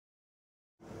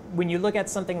When you look at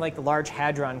something like the Large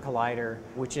Hadron Collider,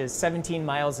 which is 17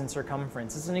 miles in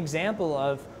circumference, it's an example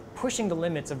of pushing the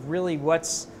limits of really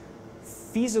what's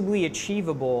feasibly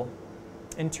achievable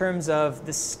in terms of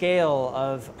the scale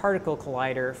of particle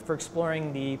collider for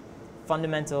exploring the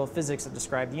fundamental physics that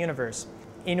describe the universe.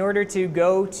 In order to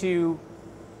go to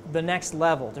the next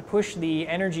level, to push the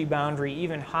energy boundary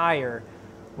even higher,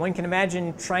 one can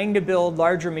imagine trying to build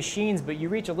larger machines, but you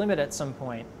reach a limit at some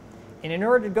point. And in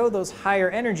order to go those higher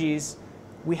energies,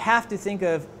 we have to think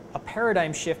of a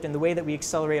paradigm shift in the way that we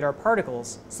accelerate our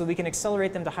particles, so we can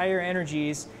accelerate them to higher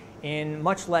energies in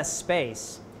much less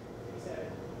space.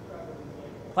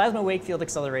 Plasma wake field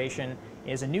acceleration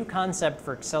is a new concept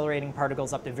for accelerating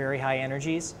particles up to very high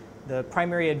energies. The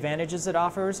primary advantages it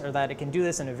offers are that it can do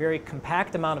this in a very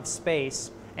compact amount of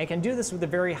space, and can do this with a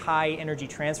very high energy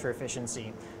transfer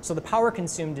efficiency. So the power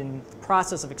consumed in the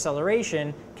process of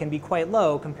acceleration can be quite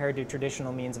low compared to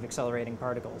traditional means of accelerating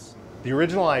particles. The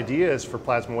original ideas for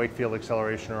plasma wake field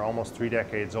acceleration are almost 3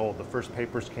 decades old. The first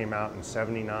papers came out in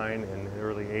 '79 and the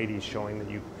early '80s showing that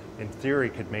you, in theory,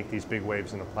 could make these big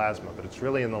waves in the plasma. But it's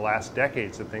really in the last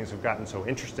decades that things have gotten so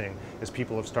interesting as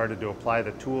people have started to apply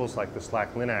the tools like the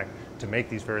SLAC LINAC to make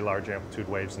these very large amplitude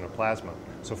waves in the plasma.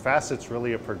 So FACET's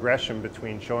really a progression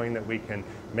between showing that we can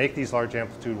make these large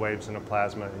amplitude waves in a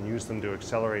plasma and use them to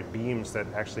accelerate beams that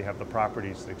actually have the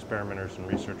properties that experimenters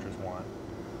and researchers want.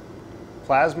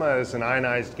 Plasma is an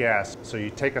ionized gas. So you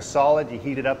take a solid, you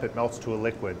heat it up, it melts to a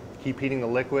liquid. Keep heating the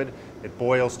liquid, it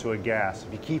boils to a gas.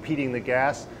 If you keep heating the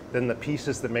gas, then the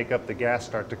pieces that make up the gas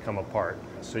start to come apart.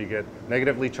 So you get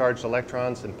negatively charged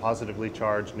electrons and positively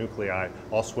charged nuclei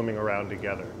all swimming around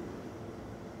together.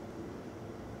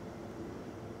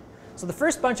 So the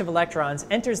first bunch of electrons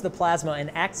enters the plasma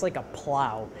and acts like a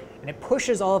plow, and it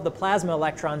pushes all of the plasma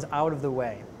electrons out of the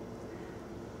way.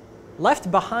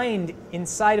 Left behind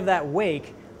inside of that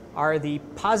wake are the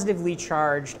positively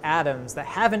charged atoms that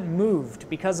haven't moved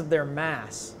because of their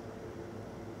mass.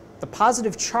 The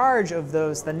positive charge of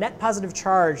those, the net positive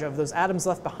charge of those atoms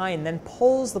left behind, then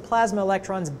pulls the plasma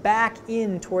electrons back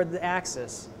in toward the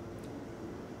axis.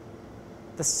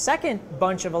 The second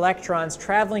bunch of electrons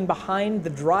traveling behind the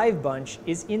drive bunch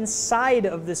is inside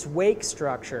of this wake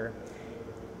structure,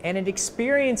 and it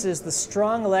experiences the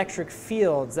strong electric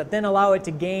fields that then allow it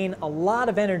to gain a lot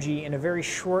of energy in a very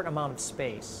short amount of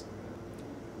space.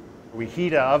 We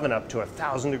heat an oven up to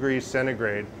 1,000 degrees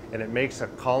centigrade and it makes a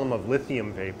column of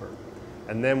lithium vapor.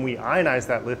 And then we ionize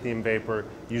that lithium vapor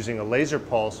using a laser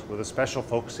pulse with a special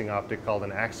focusing optic called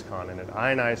an axicon, and it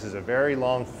ionizes a very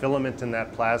long filament in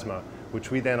that plasma,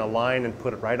 which we then align and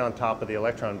put it right on top of the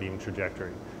electron beam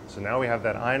trajectory. So now we have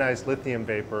that ionized lithium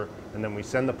vapor, and then we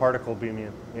send the particle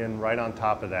beam in right on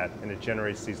top of that, and it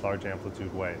generates these large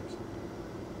amplitude waves.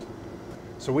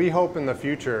 So we hope in the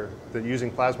future that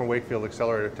using plasma wake field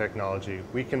accelerator technology,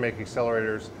 we can make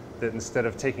accelerators that instead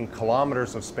of taking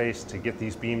kilometers of space to get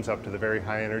these beams up to the very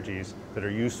high energies that are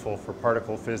useful for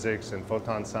particle physics and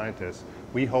photon scientists,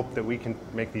 we hope that we can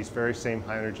make these very same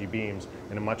high energy beams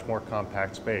in a much more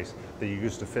compact space that you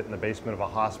use to fit in the basement of a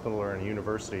hospital or in a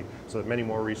university, so that many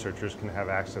more researchers can have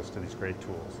access to these great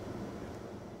tools.